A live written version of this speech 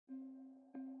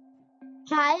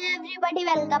Hi everybody,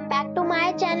 welcome back to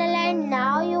my channel and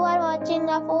now you are watching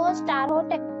a 4-star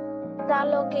hotel. The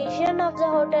location of the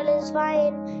hotel is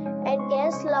fine and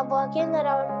guests love walking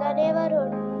around the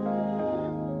neighborhood.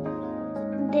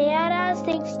 There are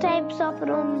 6 types of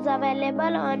rooms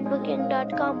available on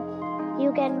booking.com.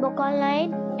 You can book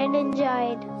online and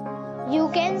enjoy it. You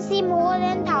can see more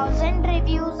than 1000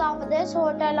 reviews of this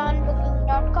hotel on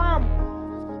booking.com.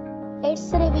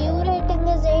 Its review rating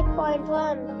is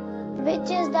 8.1. which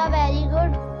is the very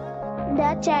good. The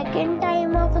check-in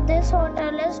time of this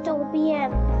hotel is 2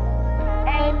 p.m.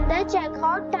 and the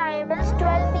check-out time is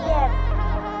 12 p.m.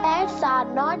 Pets are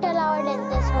not allowed in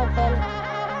this hotel.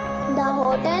 The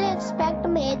hotel accepts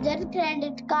major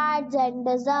credit cards and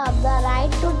reserves the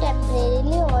right to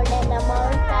temporarily hold an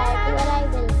amount prior to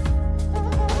arrival.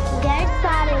 Guests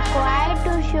are required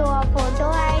to show a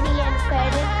photo ID and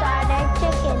credit card at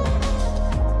check-in.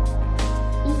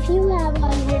 If you have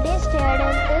already stayed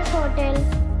in this hotel,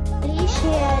 please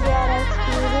share your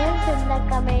experience in the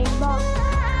comment box.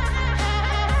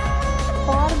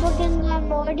 For booking or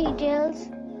more details,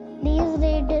 please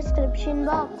read description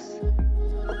box.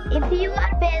 If you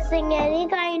are facing any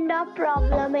kind of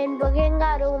problem in booking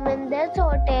a room in this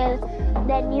hotel,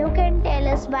 then you can tell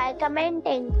us by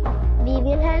commenting. We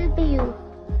will help you.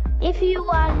 If you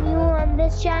are new on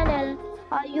this channel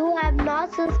or you have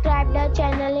not subscribed our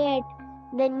channel yet,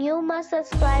 then you must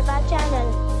subscribe our channel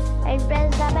and press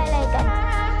the bell icon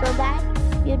so that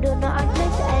you do not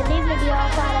miss any video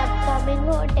of our upcoming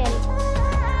hotel.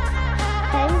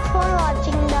 Thanks for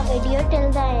watching the video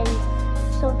till the end.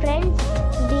 So friends,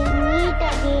 we meet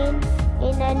again.